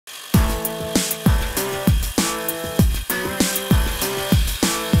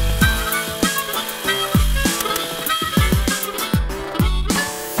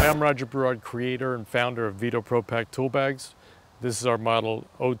I'm Roger Broad, creator and founder of Veto Pro Pack tool bags. This is our model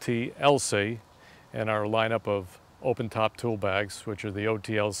OTLC and our lineup of open top tool bags, which are the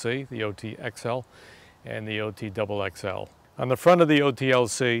OTLC, the OTXL, and the OTXXL. On the front of the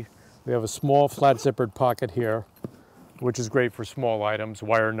OTLC, we have a small flat zippered pocket here, which is great for small items,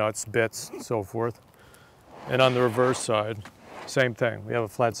 wire nuts, bits, so forth. And on the reverse side, same thing. We have a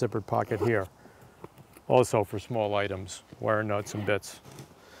flat zippered pocket here, also for small items, wire nuts and bits.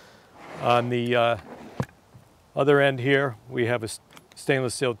 On the other end here, we have a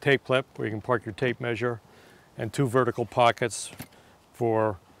stainless steel tape clip where you can park your tape measure, and two vertical pockets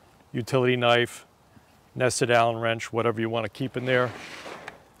for utility knife, nested Allen wrench, whatever you want to keep in there.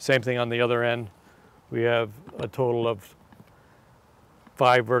 Same thing on the other end. We have a total of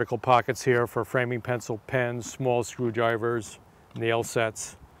 5 vertical pockets here for framing pencil, pens, small screwdrivers, nail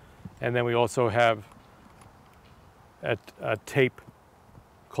sets. And then we also have a tape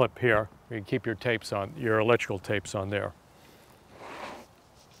clip here. You can keep your tapes on, your electrical tapes on there.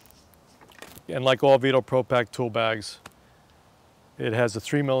 And like all Veto Pro Pack tool bags, it has a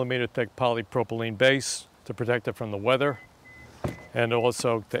 3mm thick polypropylene base to protect it from the weather, and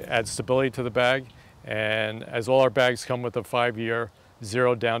also to add stability to the bag. And as all our bags come with a 5-year,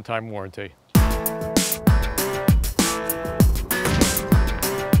 0 downtime warranty.